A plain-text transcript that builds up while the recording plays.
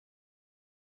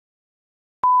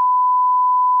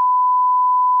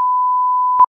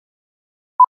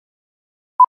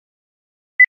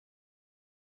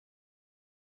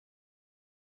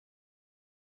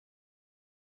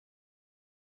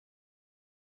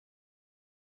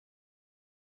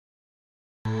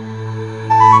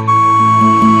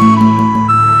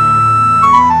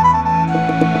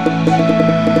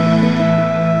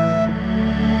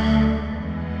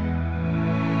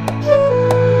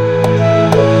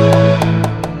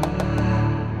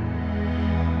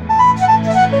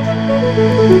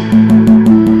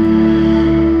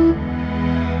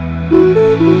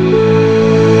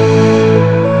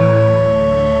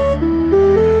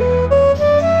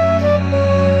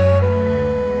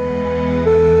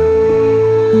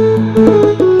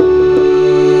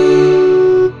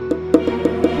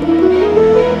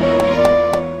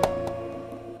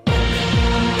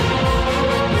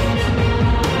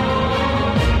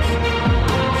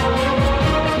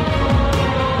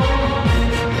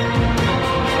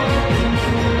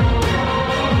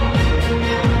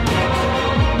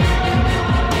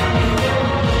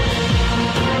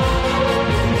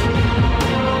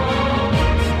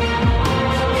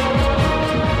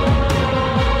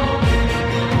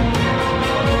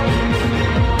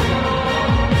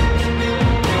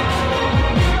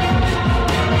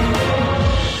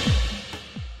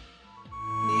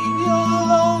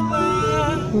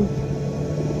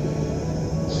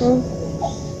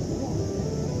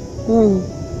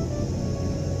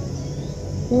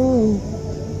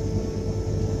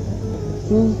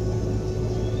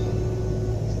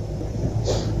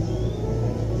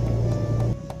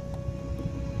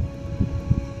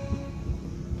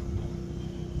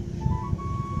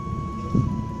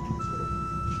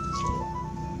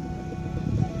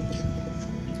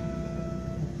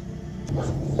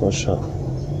Poxa.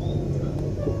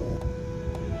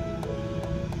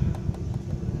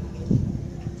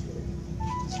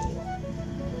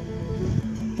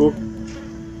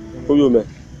 Uromi.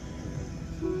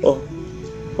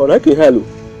 Ọ̀rẹ́ kì í hẹ́lò.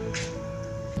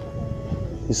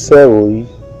 Iṣẹ́ òyì.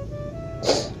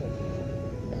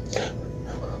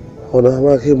 Ọ̀nà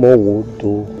amáké mọ̀ wò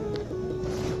tó.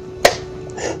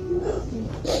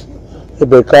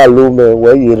 Ebe ká ló mẹ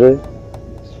wẹ́yìí rẹ̀.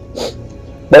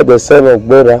 Bẹ́ẹ̀ sẹ́nu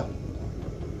gbéra.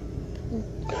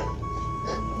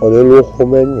 Ọ̀rẹ́ ló kọ́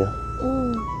mẹ́nyà.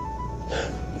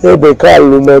 Ebe ká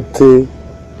ló mẹ tẹ́.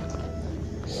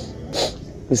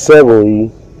 Iṣẹ́ òyì.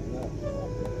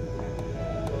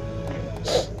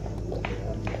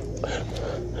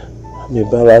 Mi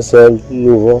baba se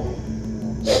louvo.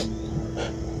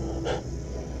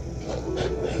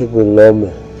 Ibe l'homme.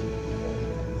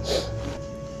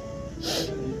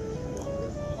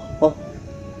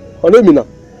 Ọ̀nà mi na.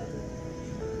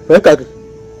 Eka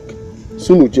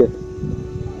sunu je.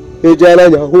 Eje ara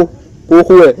nya ho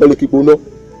e elekipo no.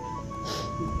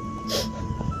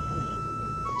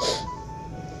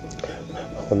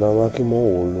 Ọ̀nà wa ki mo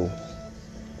wo lo.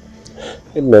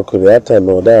 Ime kuri ata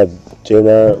no da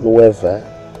Jena Nueva.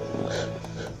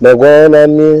 Megwana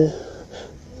ni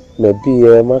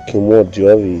mebi makimo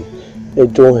diori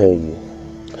ejo heyi.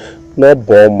 No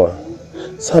boma.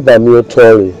 Saba mi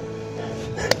otori.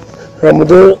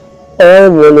 Ramudo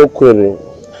wolo kwere.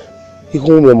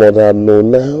 Ihu me moda no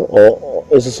na o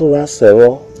esusu wa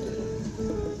sewo.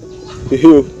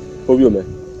 Uromi.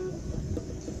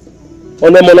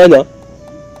 Ọ̀nà mo nanya.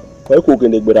 Wa ko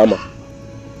gene gbera ma.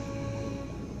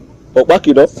 Ọ̀pá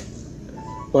kìdọ́.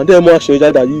 Màdé mọ́ aṣọ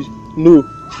ìjáda yìí no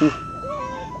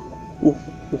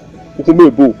ukwu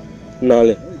mebo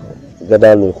n'alẹ̀.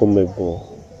 Gada no ukwu mebo.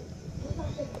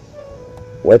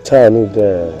 Weta ni de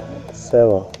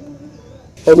sewa.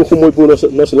 Ọdún ukwu mebo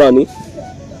nọ́ọ̀sì láàní.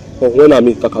 Ọ̀wọ́n náà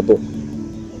mi kàkàbọ̀.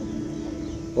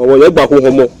 Ọ̀wọ́ yẹn gbà kó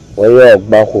ọmọ. Wọ́n yẹ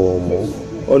gbà kó ọmọ.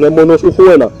 Ọ̀nà ẹmọ náà ukwu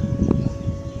ẹ̀ náà.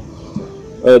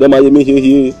 Ẹ̀ẹ́dẹ́ máa yẹ mí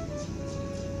hí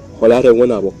ọ̀là rẹ̀ wọ́n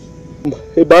náà bọ̀.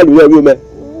 Eba lu yẹ Uromi.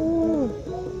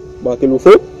 Ma ke lo fo?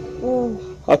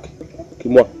 Ak ki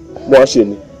mo a ṣe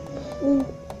ni.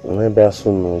 Wọ́n bá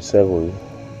sunu iṣẹ́ òyì.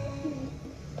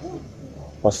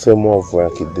 Wọ́n ṣe mọ́ ọ̀fọ̀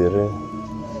akidere.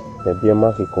 Ẹbí ẹ má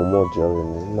kíkọ mọ́ ọjọ́ rẹ̀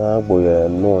ni. Náà gbòyà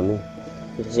náà ni.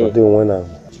 Sọdé wọn náà.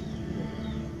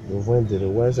 Ìwọ́n ìdèrè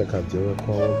wọ́n ẹsẹ̀ kàdìrẹ́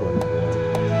kọ́ wọ́n bọ̀ ní.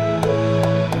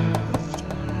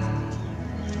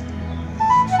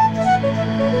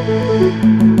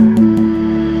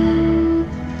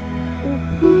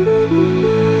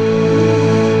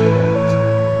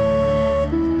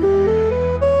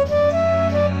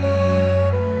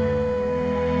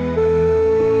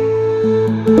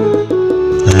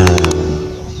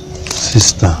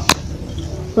 Sister.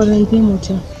 Para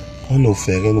Idemudia. On no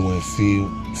fere no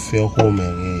feel home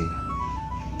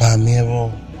ba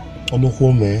mero on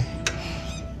home.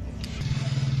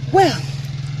 Well,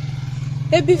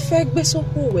 ebi fẹ́ gbé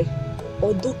sóko we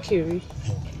odo kiri.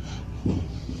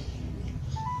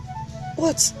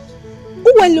 What?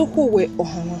 Uwe loko we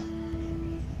ohana.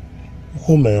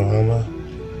 Home ohana.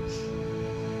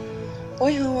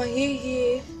 Oyawa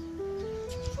ye.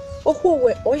 Oko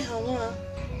we oyawa.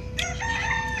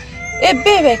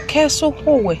 Ebere keso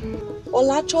kowe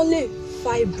olachole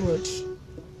fibroid.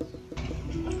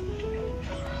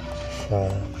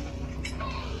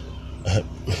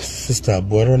 Sister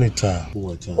Boronita.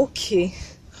 Okay.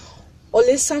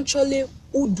 Ole sanchole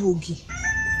udogi.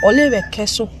 Ole we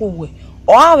keso kowe.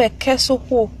 O awe keso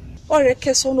ko. Ore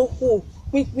keso no ko.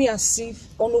 Make me as if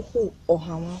ono ko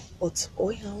ohawa but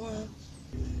oyawa.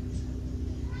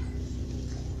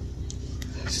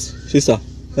 Sister.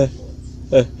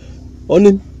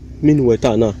 Oni mini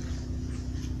weta na.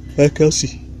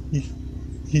 Kelsey.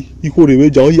 Iku rewe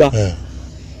jan ya.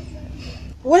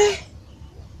 Where?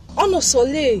 Ono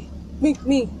sole make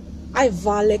me I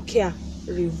vale care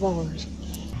revolve.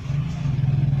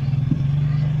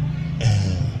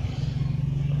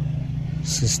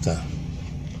 Sister.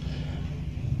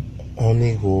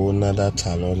 Oni go nada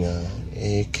talonya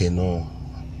no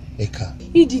eka.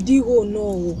 Ididi ho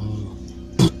no.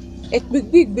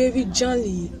 Ekbig baby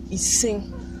Johnny isin.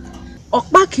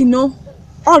 Okpa kino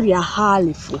oria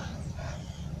halifu.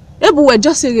 Ebu we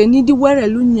just say ni di were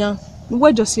lunya.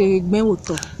 We just say gben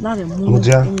woto. Na re mu.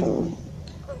 Mudia.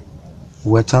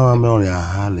 We tawa me ori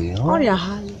ahale. Ori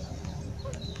ahale.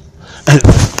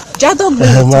 Jado gbe.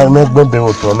 Ma me gbe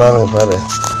woto na re pare.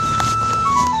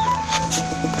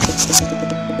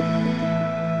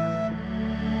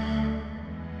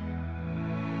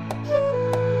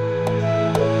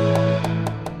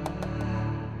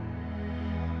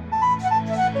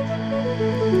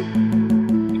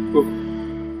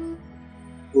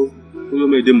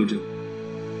 Idemudia.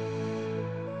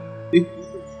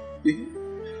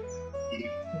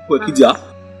 What kids are?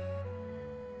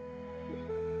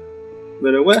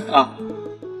 But where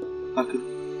okay.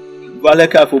 Vale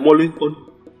ka for molly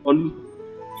on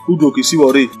who do you see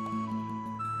what it?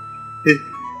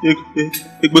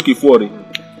 Make it for it.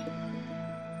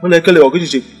 When I call you, okay,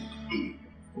 she.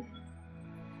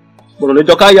 But on the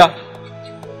Jokaya.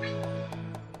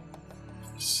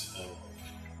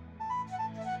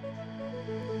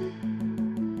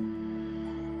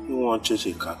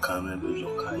 Cheche kakame bezo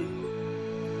kai.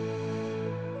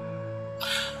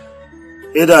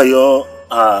 Eda yo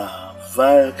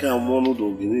vai ka mono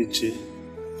do giniche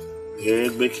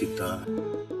egbe kita.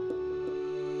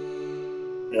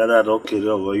 Yada do kere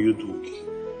owo yuduki.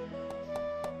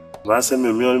 Va se mi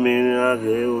na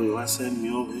ge o va se mi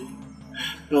o ge.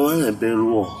 No ane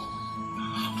beru o.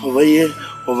 O va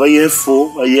ye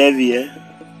fo, o ye vie.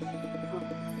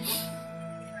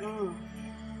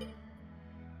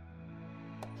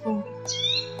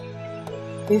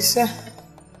 Isa.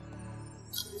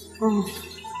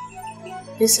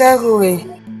 Isa goe.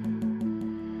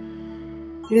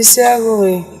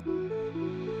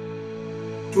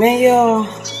 Meyo.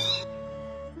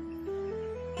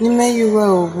 Ni meyo wa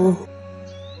obu.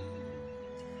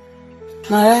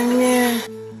 Marami.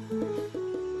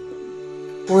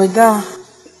 Weda.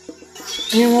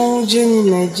 Ni mo je ni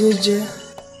mejeje.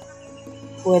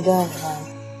 Weda va.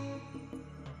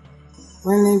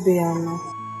 Wani be ama.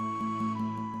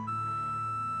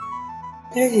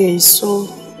 Ege iso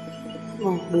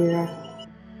magbera.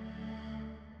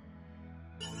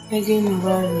 Ege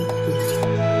nubari.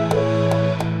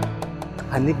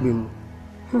 Anigbemu.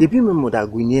 Ebi me moda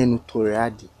gwini enu tore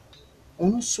adi.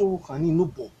 Onu so kan ni no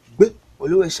bo gbe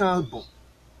olowe shan bon.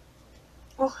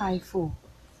 O haifo.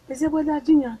 Eze boda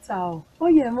jinya ta o. O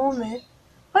ye mo me.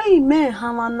 O yi me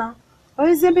hamana. O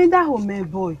eze be da ho me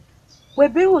boy. We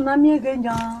be ho na mi ege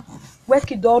nya. We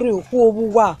ki dori oku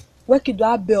owu wa. We ki do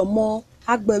abe omo.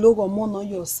 Agbelogo mo no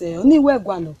yose. Oni we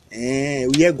gwano.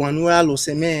 Uye gwanu alo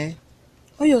se me.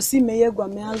 O yosi me ye gwa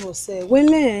me alo se.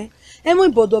 Wele e mo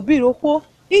ibodo bi roko.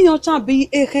 Iyan chan bi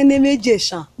ekene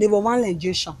mejeshan. Ne bo wan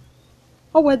lejeshan.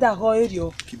 O we da ho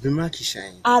erio. Kibima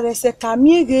kishan. Are se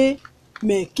kamiege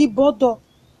me kibodo.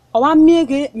 O wa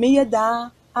miege me ye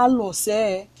da alo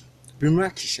se. Bima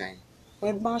kishan.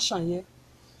 We ba shan ye.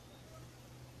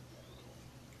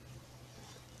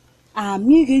 A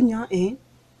miege nya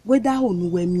weda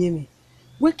onu we mieme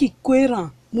we ki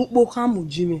kwera nukpo kan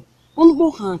mujime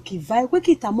onukpo kan ki vai we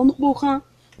ki ta monukpo kan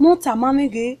no ta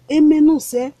mamege emenu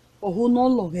se oho no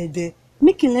logede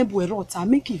mikile buero ta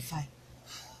make vai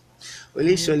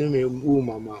Ole shole me wo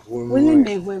mama wo mo wele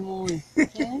me we mo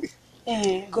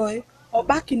goy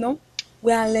obaki no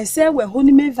we alese we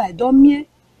honi me vai do mie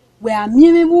we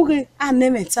amieme buge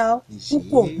anemeta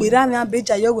uko gbera ni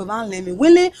abeja yo we ban leme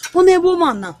wele onebo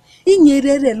mana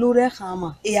inyerere lore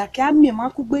hama e aka mi ma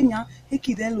ku gbenya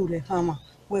ekire lore hama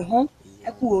we hon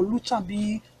e ku olucha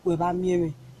bi we ba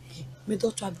mieme me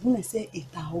do twa bi na se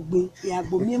ita ogbe e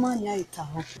agbo mi ma nya ita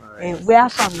ho we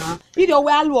asana ide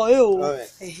we alu o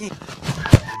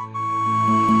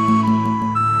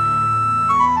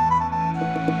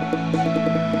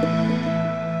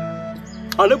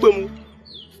Anigbemu.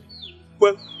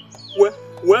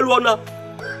 We luona.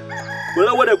 We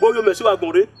na we de gbo yo me si wa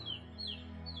gun re.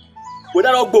 We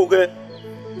da lo gbo ke.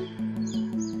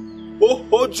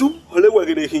 Oju ole we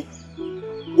gede hin.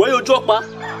 We yo jopa.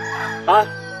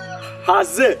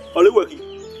 Haze ole we ki.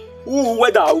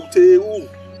 We da ute u.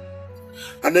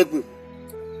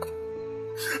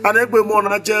 Anegbe mo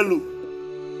na jelu.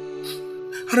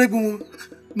 Anegbe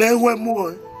na ewe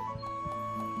mo.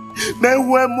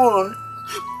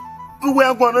 We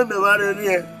are going to be right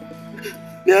here.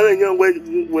 The other young way,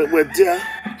 dear.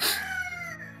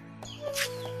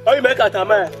 How you make a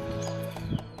time?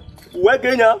 We're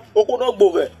getting a Okono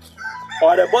Bove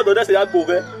or the board of the Sayak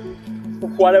Bove.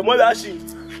 For the Molashi,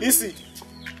 easy.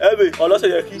 Every or lost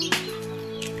a key.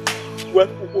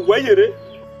 Where you?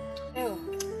 Oh,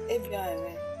 every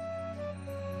eye.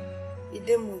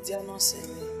 Idemudia no say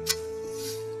me.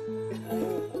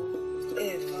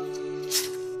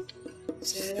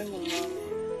 Say mama.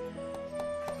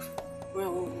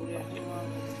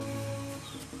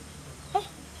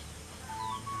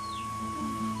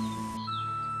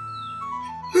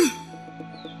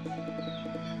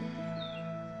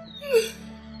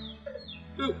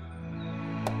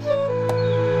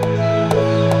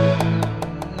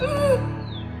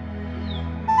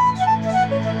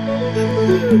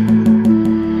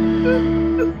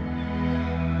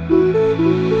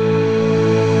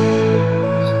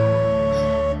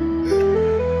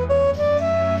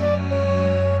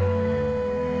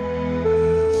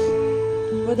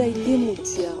 Brother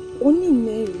Idemudia, only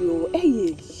Mario,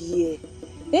 vie.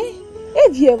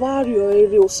 Evie vario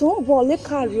ere, o so vole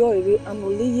cario ere,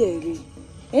 anole ere.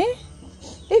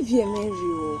 Evie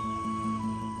Mario.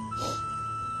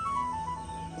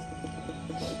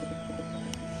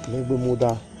 Maybe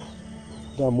muda.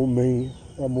 Da mumei.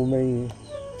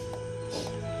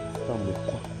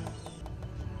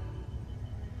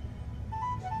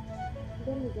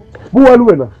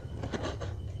 Bualuena.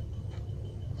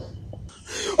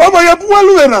 Ọmọ yẹn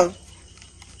bualuena.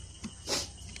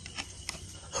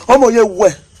 Ọmọ yẹn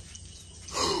wẹ̀.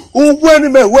 Uwe ni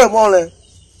me wẹ̀ mọ́lẹ̀.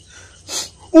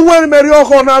 Uwe ni me rí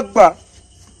ọkọ náà gbà.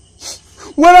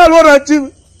 Wẹ́rẹ́ ló rẹ̀ jí.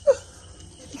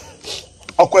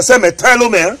 Ọkọ̀ ẹsẹ̀ mẹ́ta ló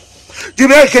mẹ́. Jí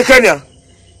mi ẹ̀ kékeré ni à.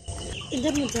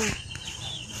 Idemudia.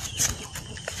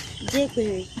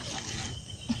 Jẹ́gbẹ̀rẹ̀.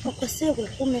 Ọkọ̀ sẹ́wẹ̀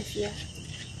kó mẹ́fìá.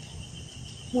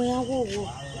 Mo ya wọ̀wọ̀.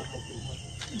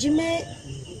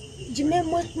 Jime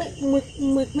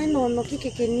mwekme no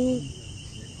kikeke ni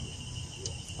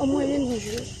ọmọ ilé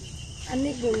nìjú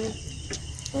anégbèrè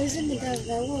ọ̀ẹ́sì mi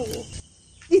dàgbà wọ̀wọ̀.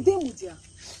 Idemudia,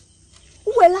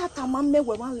 uwe lata ma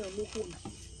mmewe ma le olóko na.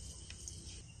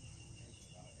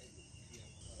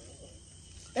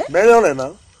 Mẹ́rin ọ̀rẹ́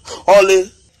náà, ọ̀lẹ́,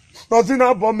 nọ̀tí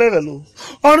náà bọ̀ mẹ́rẹ̀ lọ.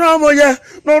 Ọ̀nà ọmọ yẹ,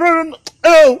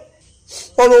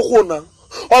 olóko náà,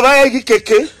 ọ̀bá yẹ kí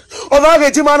kéke, ọ̀bá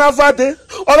yẹ tí máa náà fàdé,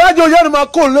 ọ̀bá jẹ́ òyẹ́ ni máa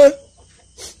kó lé.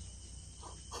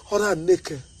 Ọ̀nà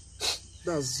nìkẹ́,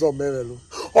 náà zọ mẹ́rẹ̀ lọ.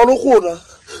 Olóko náà,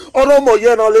 ọ̀nà ọmọ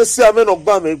yẹ náà lé sí amẹ́nà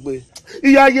gbà mí gbé.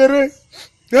 Ìyá yẹrẹ,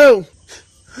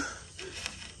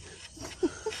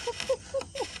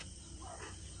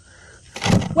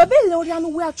 Webe le ori anu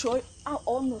we atro a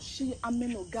ono shi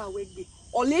ameno ga wegbe.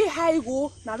 Ole high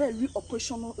go na re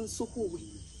operational nsoko we.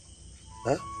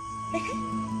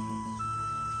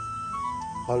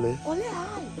 Ole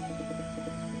high.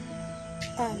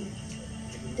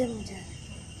 Idemudia.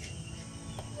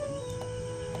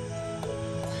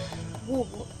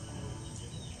 Bobo.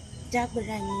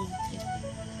 Jagbara ni.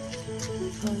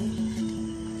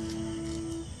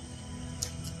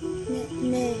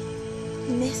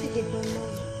 Me se de bono.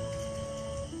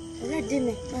 Ora de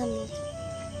me mami.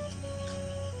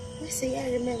 We say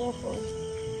ya me go for.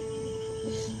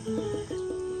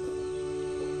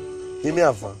 Ni me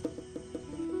afa.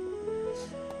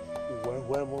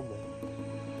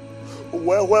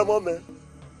 Uwe mome.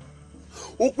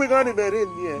 Ukpiga ni mere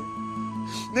ni e.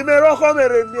 Ni mere oko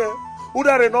mere ni e.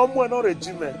 Udare no mu e no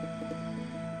regime.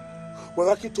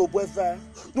 Wega ki to bwefa.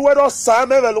 Nu we do sa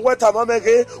me velu we ta ma me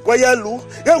ke we ye lu.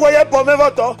 Ye we ye bo me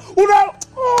voto. Una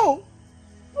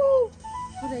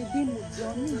Brother Idemudia,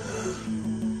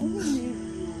 only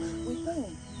we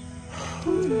don't.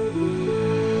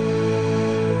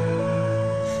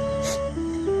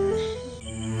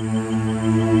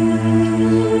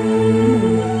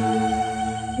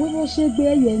 Shegbe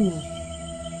yenya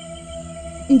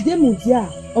Idemudia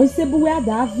oisebuwe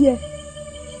adavie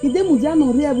Idemudia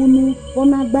no ri ebunu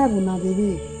ona gba ebu na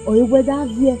bebe oyegwe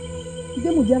davie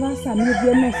Idemudia ba sami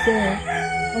vie no se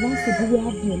o ba sebuwe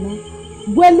avie na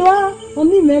gwelo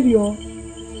oni merio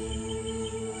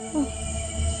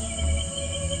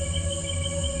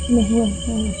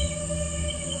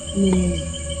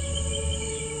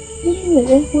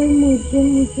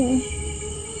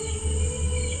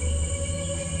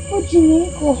Oggi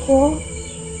coco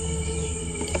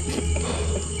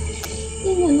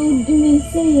io non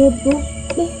dimentico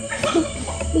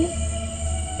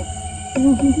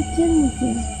non diciamo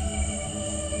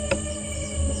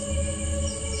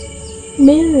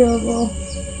meglio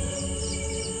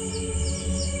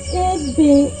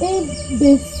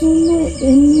ebbe sono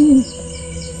emi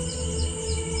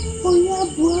oya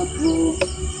buabu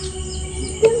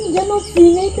già non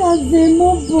finita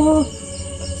zemobo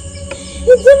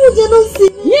Idemudia no si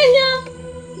yenya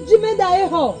jimeda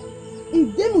eho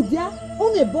Idemudia o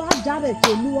me bo ajare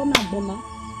pelu o ma gbona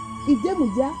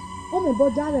Idemudia o me bo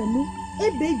jare lu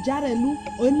ebe jare lu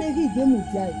o emegi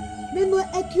Idemudia nínú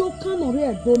eki o kan ore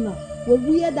edona we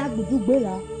wiye da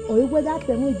gbudugbera o egwe da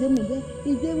temo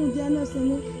Idemudia no se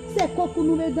ni se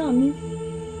kokunu le dan mi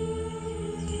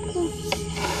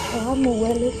o mo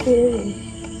wele tere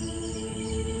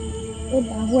e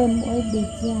ba we mo egbe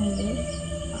ti ane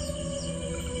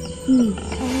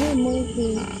àwọn ọmọ ẹgbẹ́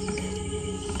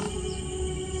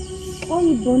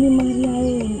òyìnbó ni Maria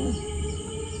Elena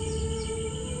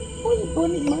òyìnbó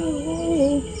ni Maria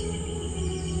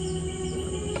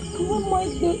àwọn ọmọ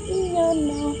ẹgbẹ́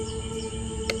Iyana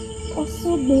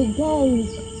Ọ̀ṣùgbẹ̀gàrí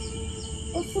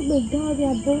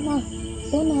àdọ́nà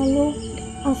lọ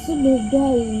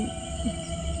Ọ̀ṣùgbẹ̀gàrí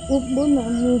gbogbo náà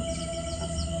mú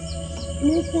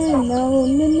Listen, no,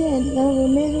 maybe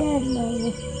no.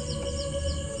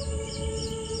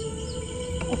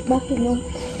 Back no.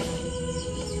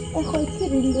 I quite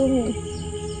kidding going.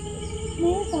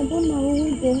 Yes, I don't know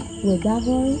with that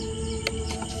one.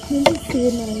 Maybe see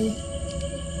now.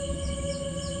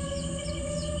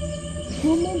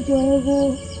 How much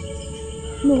enjoyable?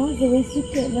 No, I don't see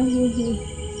it now here.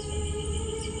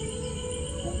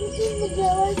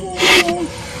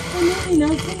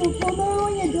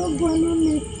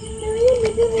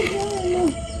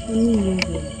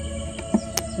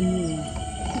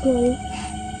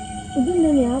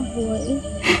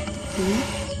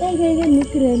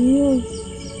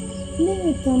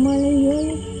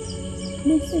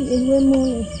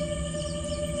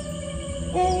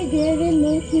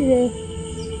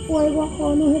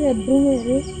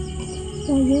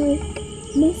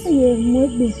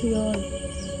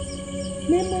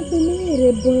 Mama to me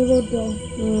a borrow dog.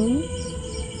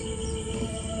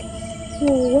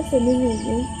 Oh, what's the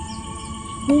meaning?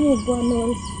 You go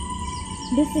on.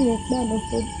 This is a plan of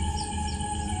food.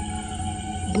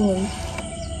 Boy,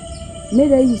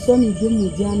 maybe you saw me doing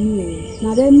with Jamie.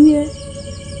 Now, then, me,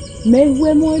 may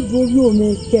we more go you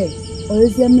make cake, or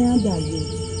is there me under you?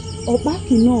 Or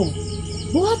back in all.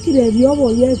 What could have you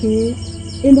over here?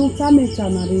 In no time, it's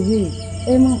another way.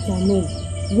 Emma, I know.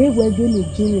 We were going to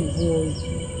jail, boy.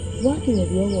 What can I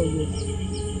do over you?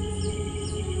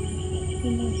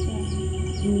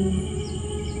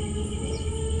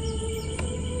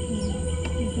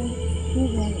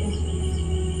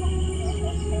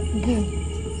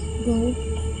 Go,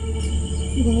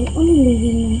 only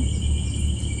living now.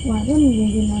 Why don't you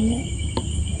live on it?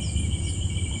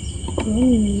 Go,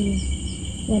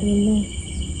 what do you know?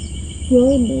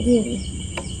 You're in the real.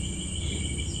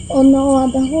 Oh, no, I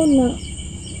don't know.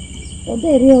 Oh,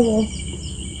 they're real.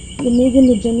 You're making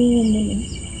the journey woman.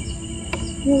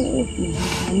 Oh,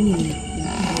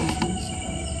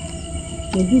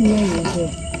 maybe no,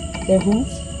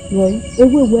 boy,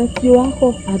 everywhere you are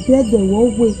off, I bet the whole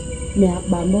way. May I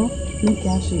bambo, make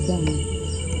cash is done.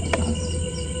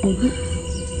 Maybe,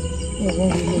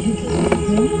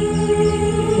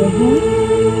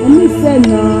 I'm saying,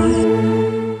 no.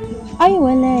 Are you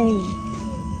alive?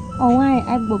 Oh, why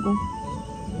I go?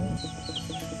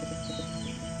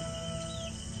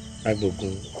 Agogo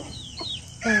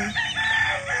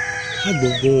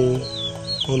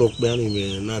on of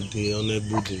Belly, not the on a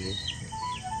booty.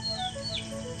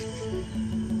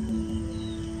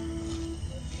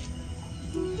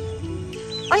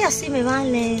 Oh, you see me,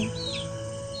 Vale.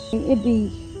 It be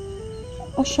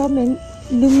a shaman,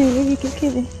 Lumi, you can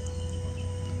kill it.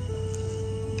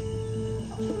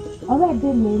 All I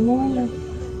did, me,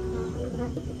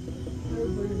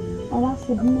 all I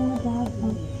said, no, that.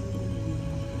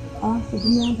 Oh, c'est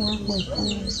bien d'avoir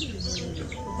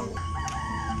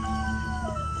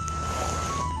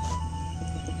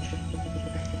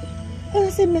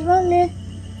c'est mes valets.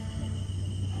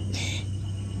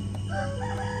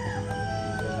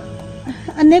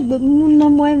 Ane be no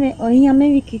moe o yin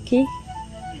America keke.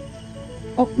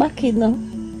 Okpa kino.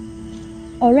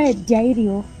 Ore diary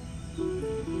o.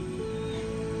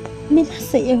 Me na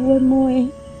se ewe moe.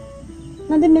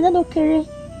 Na de me na do kere.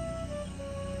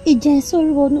 Ije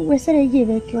sori wonu wesere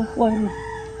yeve kyo forma.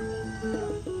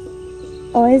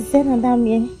 O ezena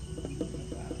damie.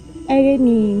 Ere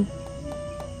ni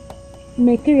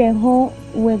mekire ho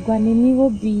wegwane ni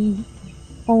obi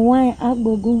onwan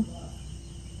agbogun.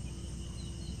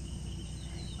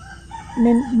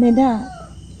 Meda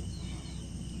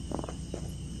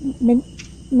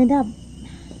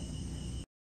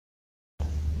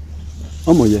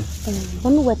Omo ye.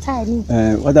 Onu weta ni.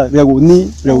 Wada rewo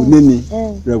ni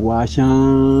rewo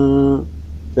ashan.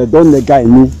 The don the guy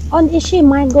ni. On ishi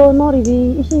mango no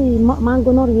ribi, ishi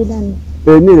mango no ribi dan.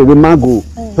 Ni ribi mango.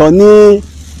 So ni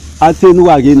atenu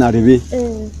wa ge na ribi.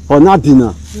 Ona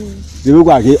dina. Ribi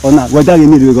wa ge ona wada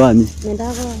ni ribi go ani.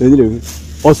 Meda go. Ni ribi.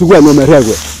 Osugu e no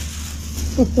meregwe.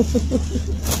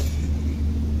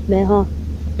 Meho.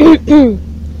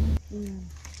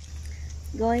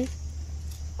 Goy.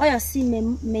 Oya si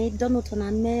me dono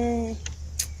tona me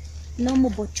no mo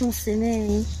bochon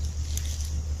sene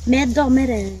me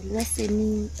dormere lese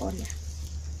ni oria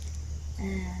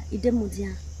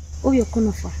Idemudia oyo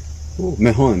konofa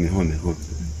Meho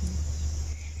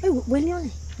welione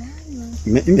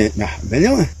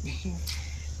Belione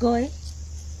Goy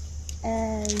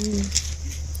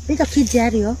bita ki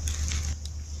diario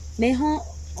meho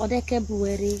odeke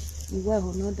buwere iwe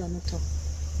ho no dono to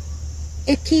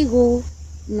ekigo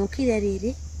no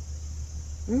kirerere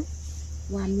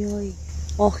wa mioi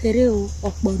ohere o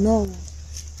opona o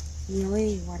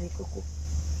mioi ware koko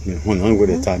me hono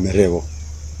ngore ta merewo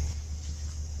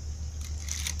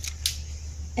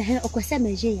Okwese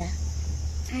meje ya.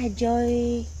 I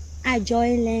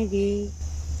join lenge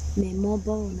me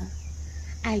mobona.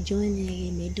 I join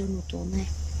lenge me dono tona.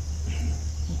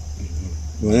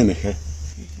 Ouais, mais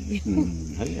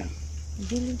allez.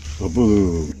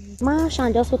 Ma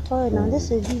change so toy na de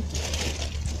se di.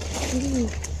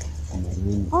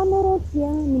 Oh no,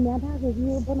 tiens, ni me ada que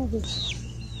viu bono de.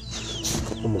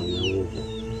 Como eu.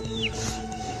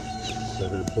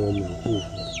 Será bom meu.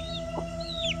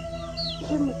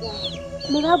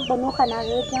 Me va bono kana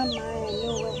ge jama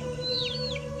no we.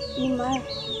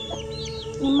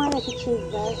 Ni ma que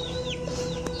chiva.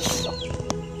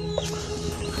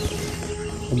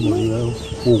 Como eu.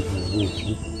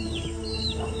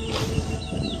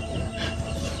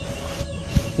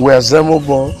 Where's them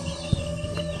bom?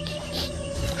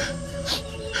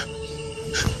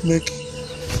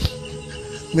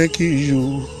 Make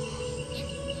you.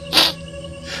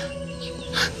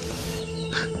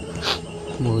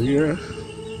 Moya.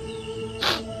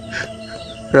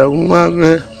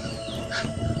 Ramane.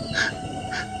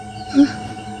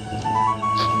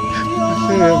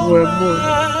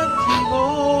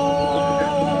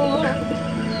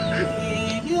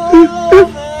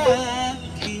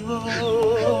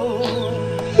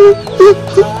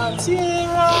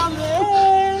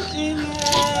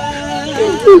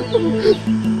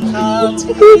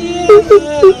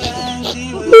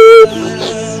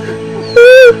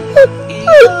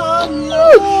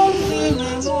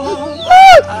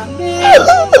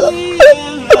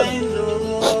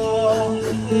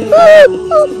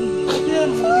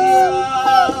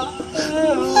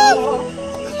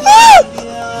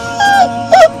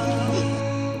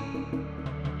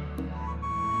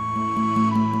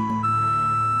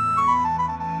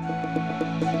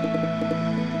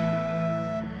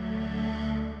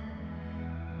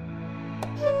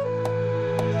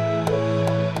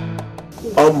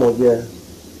 Ọmọ yẹ.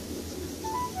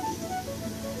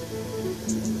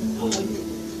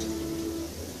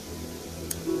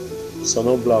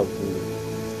 Sọnà black bulu.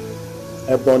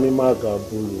 Ẹbọ ní màgà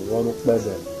bulu wọn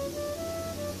pẹ̀lẹ́.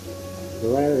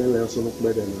 Ìwáyé rẹ̀ lẹ́yìn sọnà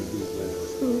pẹ̀lẹ́ ní ibi ìpẹ́lẹ́.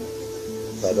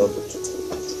 Gbàdọ̀ tó tutù.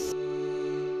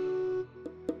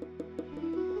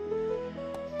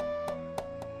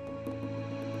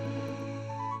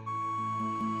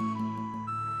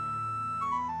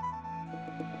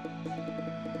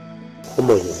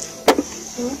 Ọmọ yẹ.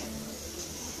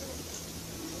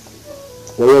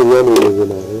 Wọ́n yẹ ìwé ni ìwé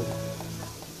náà rí.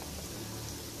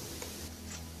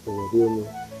 Ọmọdé ọmọ.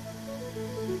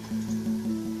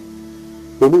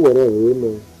 Olúwẹ̀rẹ̀ ìwé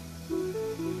náà.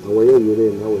 Àwọn yẹ ìwé rẹ̀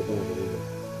náà wẹ̀ bá rẹ̀ náà.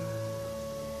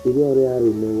 Ilé ọ̀rẹ́ àrè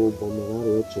ní owó bọ̀ mọ̀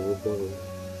àrè ọ̀chẹ̀ ó bọ̀ rẹ̀.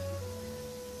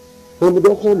 Ọmọdé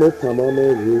ọkọ̀ mẹ́ta máa ń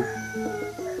rí.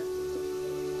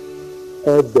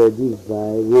 Ẹgbẹ́ bí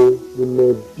ìbáwé nínú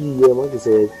ẹbí ẹ má ti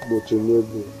sẹ gbòtò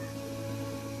níbi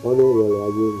wọn ní ìrọ̀lẹ́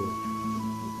ayé mi.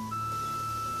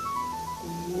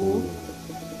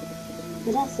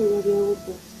 Bẹ́ẹ̀ sì yẹ bí owó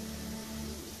pẹ̀.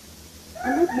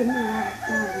 Ẹlẹ́gbẹ̀ẹ́ mi wà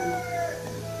dáhùn.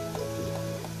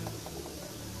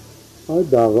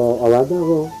 Ọ̀dàrọ̀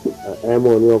ọ̀làdàrọ̀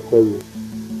ẹ̀mọ̀ ní ọkọ yìí.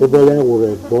 Ìbọ̀lá ẹ̀wọ̀n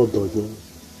rẹ̀ gbọ́dọ̀ yẹ.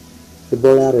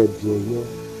 Ìbọ̀lá rẹ̀ bì ẹ̀yẹ.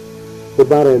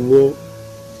 Ìbá rẹ̀ ní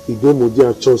Idemudia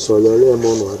achọsọ lọlẹ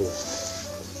mọnà rẹ.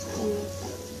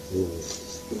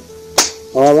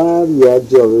 Ọ̀rá rí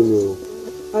ajé ọ̀rẹ́ mi o.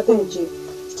 Adéǹjì.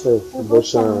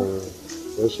 Bọ́ṣà.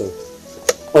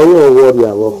 Ọ̀rẹ́ ọwọ́ rí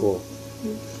àwọ̀kọ̀.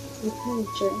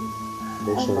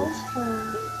 Bọ́ṣà.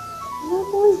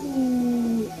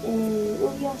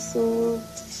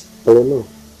 Ọ̀rẹ́ náà,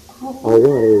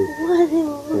 ọ̀rẹ́ rẹ̀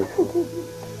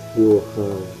yóò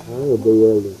hàn án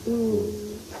ìbẹ̀yẹ̀ rẹ̀.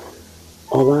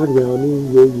 Ọba rí àwọn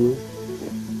oníyeye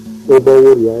ó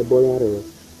bọ́wọ́ rí àwọn bọ́lá rẹ̀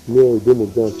ní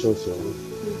Idemudia church ọ̀hún.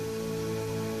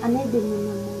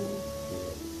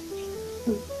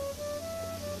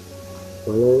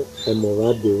 Wọ́n ẹ̀mọ̀ra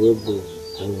bèrè bò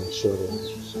àwọn ẹ̀ṣọ́ rẹ̀.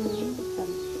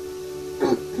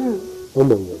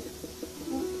 Ọmọ yẹn,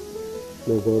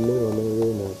 gbogbo mẹ́rin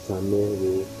mẹ́rin náà ta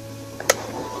mẹ́rin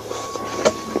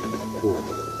kò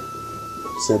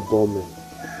ṣẹ́ bọ́ọ̀mù.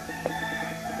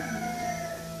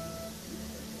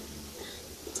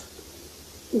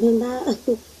 Benda,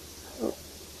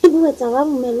 ibu wetara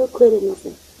mu melo kwere no fe.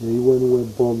 Ni we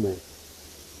bombe.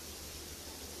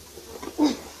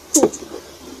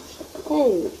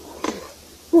 Hey.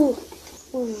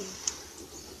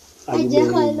 I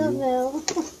love you.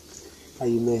 Are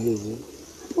you married?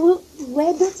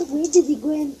 Where did he go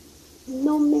and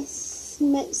no miss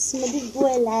big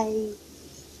boy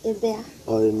like there?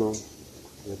 Oh, you know.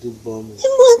 You did bomb.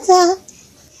 Mota.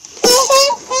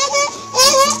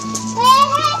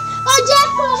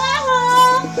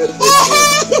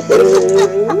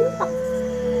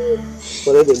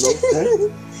 Ọ̀rẹ́ mi lọ.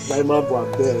 Báyìí máa bọ̀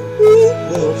abẹ́ ẹ̀.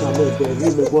 Bẹ́ẹ̀ ọ̀sán àmọ́ ìbẹ̀ ní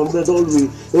ìmẹ̀gbọ́n mẹ́tọ́ lu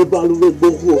ìbálùwẹ̀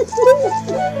gbogbo.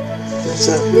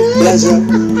 Bless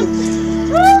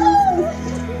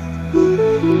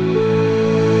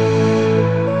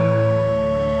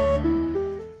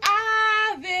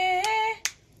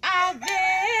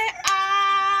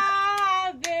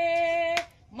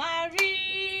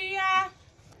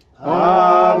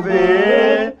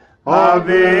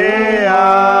Ave,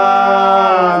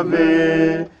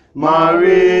 Ave,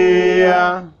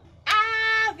 Maria.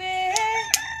 Ave,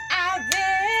 Ave,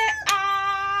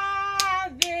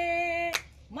 Ave,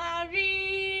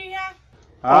 Maria.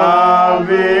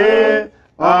 Ave,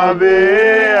 Ave,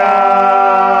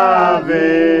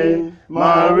 Ave,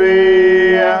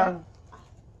 Maria.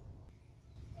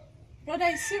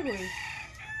 Brother Isiwe,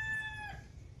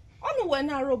 onu we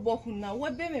na robo huna, we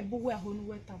be me buwe ahonu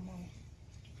we tamam.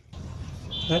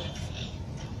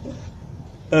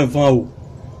 Van o.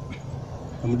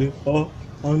 Amde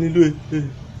on nílò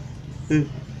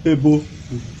ebo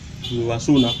wa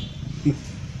sona.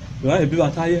 Wa e bi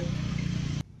wa taye.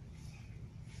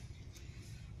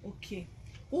 Okay.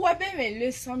 We be me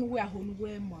le san we ahonu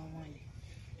we mo awon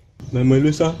le. Me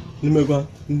le san ni me gba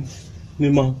ni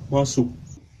ma so.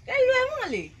 E lo e mo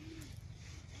le.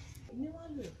 Ni wa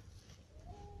le.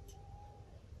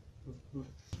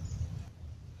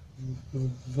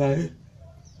 Vai.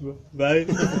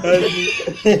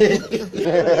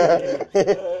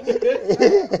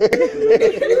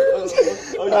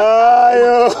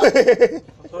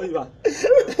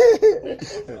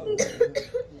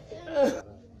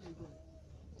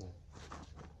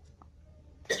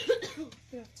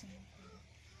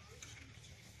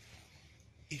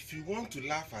 If you want to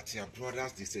laugh at your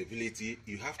brother's disability,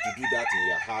 you have to do that in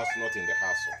your house, not in the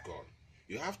house of God.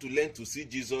 You have to learn to see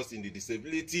Jesus in the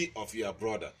disability of your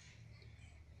brother.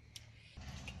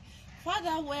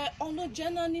 Father, where ono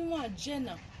jena ni wa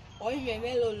jena. Oye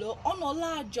melolo ono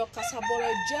la ajo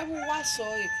kasaboro jewu wa so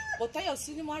e. But ayo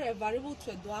cinema variable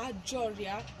to do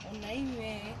ajoria ona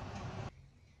ime.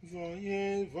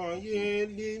 Voyez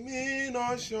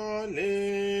limino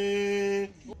shole.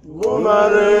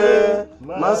 Gomare,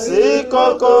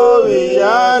 masikoko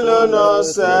viyalo no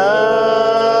se.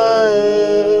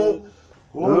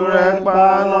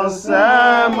 Urekpa no se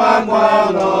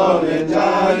magwa no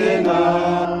vijayina.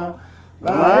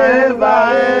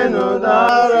 Bye no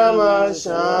dara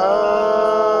mashai.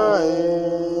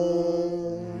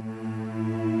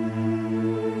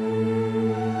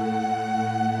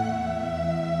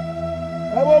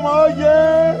 Ebo ma oye.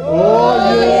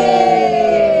 Oye.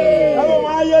 Ebo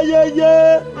ma ye.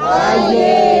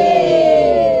 Aye.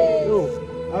 Yo,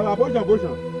 ala boja.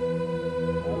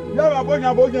 Yaba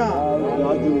boja.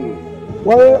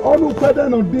 Well, all who pede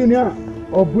no dinia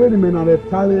or bread men are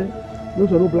tally. No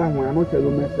so no black one, no tell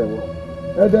you message.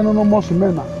 E den no most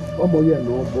men na o mo ye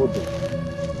no bodo.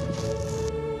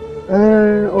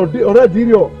 Already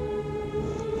rio.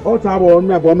 O ta bo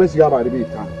me bo me siga ba de bi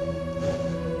ta.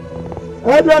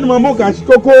 Edwin mamu kan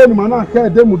sikoko ni mana ke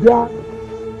Idemudia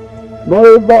no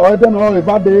eva eden no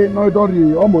eva de no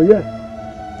dori omo ye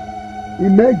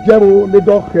ime jero le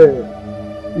do ke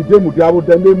Idemudia bo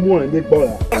de le mu en le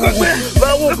gbora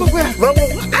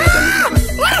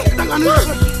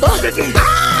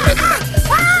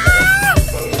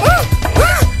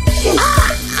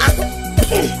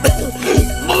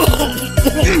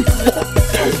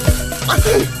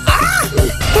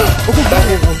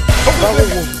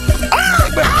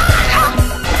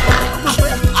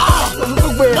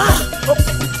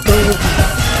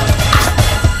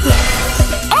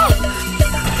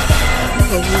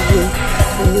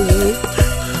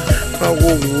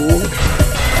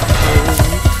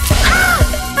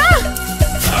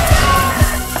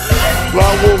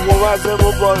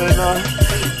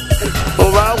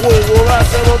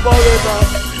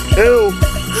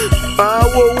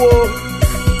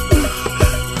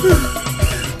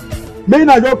me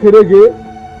na jo kerege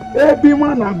ebi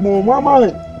ma na gbon mama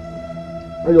re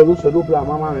ayo lo se do bla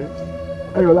mama re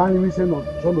ayo la yin se no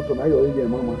so do to na ayo ye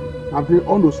mama afi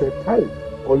on do se tai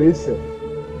o le se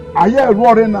aye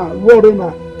ruore na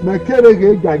me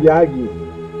kerege gagagi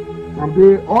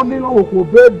afi on ni lo ko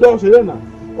be do se na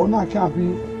ona ka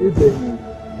fi ebe ni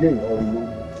ye o no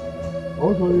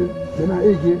o so le na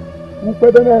eje u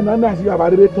pe de na na si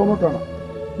abare be tono tono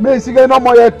me si ge no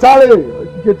mo ye tare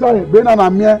ke tare be na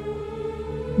mie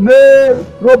ne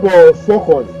robo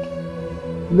sokol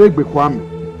ne gbe kwami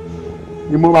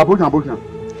ni mo ba bojan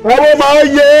ewo ma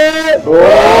ye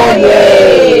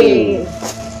oye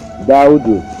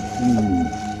Daudu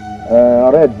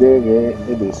ọ̀rẹ́ dege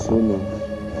ebe sunu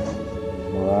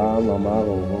wa mama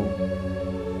robo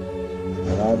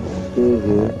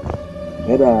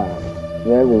Era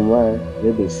Rewuma,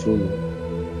 Rebe Sunu.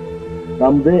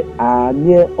 Tamde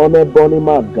Anye Oneboni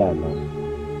Magana,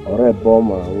 Ore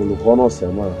Boma, Ulukono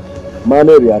Sema,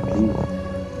 Mane Riaki.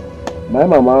 My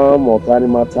mama Motani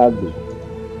Matagbi.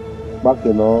 Back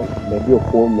in all, maybe a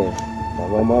home, my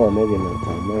mama or maybe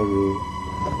Mary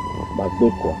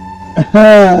Magbeko.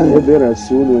 Ebe na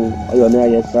Sunu, Oyone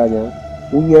Ayesanya,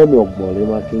 Unye me Ogbole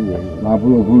Makinye.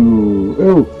 Mabu Bulu.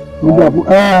 Oh, Mudabu.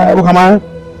 Okama.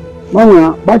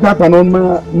 Mama, bacha tanon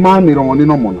ma ni ron ni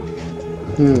no mo na.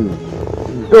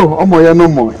 Oh, omo ye no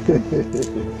mo.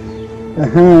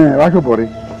 Wa ko bori.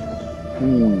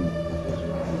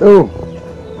 Oh.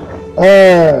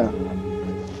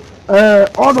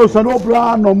 Ono sano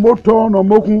bla no moto no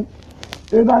moku.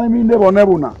 E na mi ne bo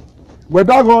na. We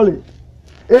da goli.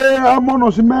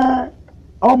 Amono si me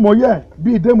omo ye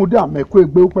bi Idemudia me ko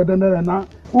egbe upede na.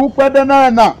 Upede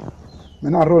na. Me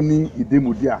na ro ni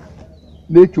Idemudia.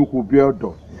 N'echukwu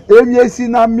biodo enye si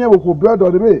na mmie wokwu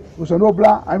biodo debe usano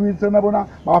bla ami tena bona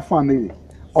ma fan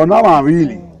ona ma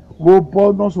really wo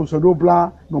bo no so usano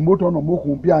bla no moto no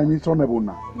moku bi ami so na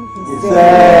bona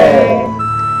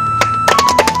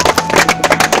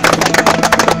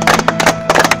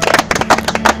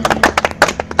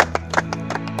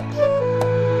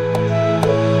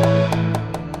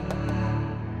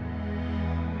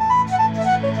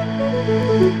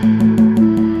Thank you.